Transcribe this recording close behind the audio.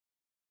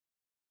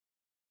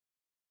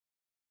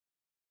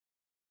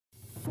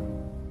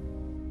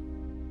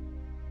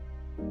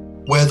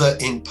Whether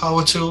in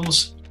power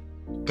tools,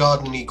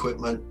 gardening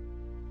equipment,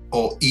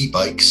 or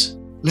e-bikes,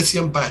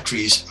 lithium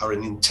batteries are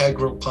an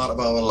integral part of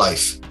our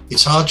life.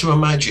 It's hard to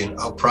imagine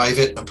our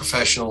private and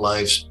professional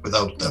lives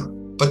without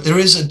them. But there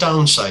is a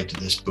downside to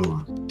this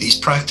boom. These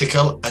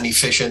practical and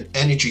efficient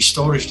energy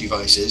storage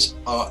devices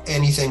are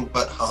anything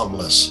but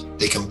harmless.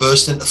 They can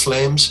burst into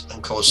flames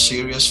and cause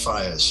serious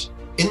fires.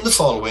 In the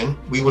following,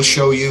 we will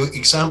show you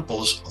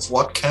examples of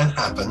what can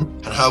happen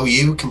and how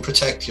you can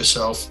protect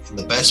yourself in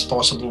the best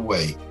possible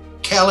way.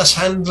 Careless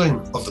handling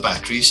of the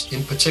batteries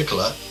in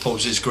particular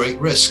poses great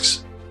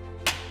risks,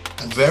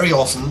 and very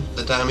often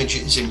the damage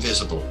is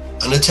invisible.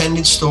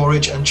 Unattended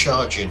storage and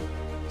charging,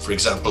 for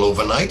example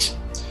overnight,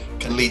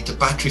 can lead to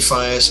battery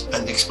fires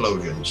and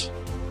explosions.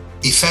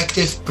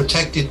 Effective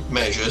protective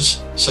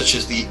measures such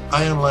as the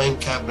ion line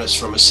cabinets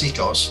from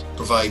Asecos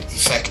provide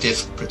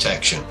effective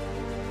protection.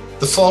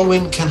 The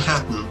following can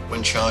happen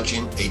when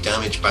charging a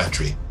damaged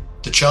battery.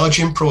 The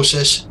charging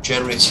process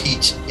generates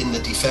heat in the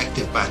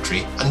defective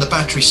battery and the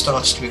battery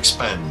starts to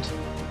expand.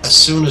 As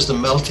soon as the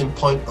melting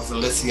point of the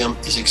lithium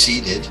is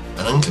exceeded,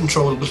 an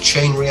uncontrollable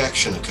chain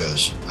reaction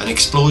occurs. An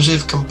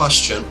explosive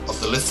combustion of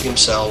the lithium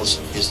cells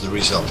is the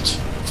result.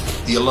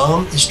 The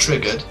alarm is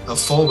triggered and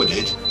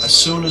forwarded as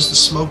soon as the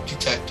smoke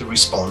detector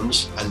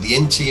responds and the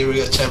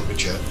interior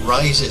temperature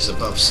rises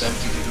above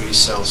 70 degrees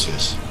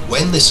Celsius.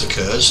 When this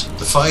occurs,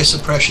 the fire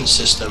suppression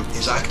system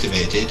is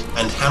activated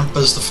and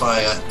hampers the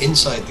fire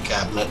inside the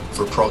cabinet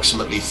for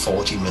approximately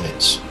 40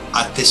 minutes.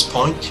 At this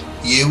point,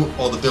 you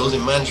or the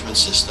building management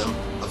system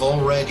have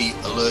already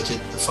alerted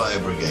the fire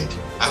brigade.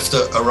 After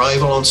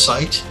arrival on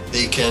site,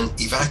 they can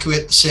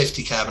evacuate the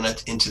safety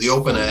cabinet into the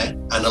open air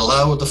and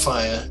allow the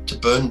fire to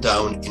burn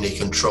down in a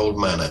controlled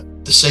manner.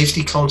 The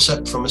safety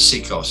concept from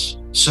Asecos,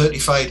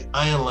 certified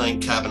ion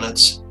line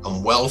cabinets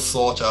and well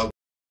thought out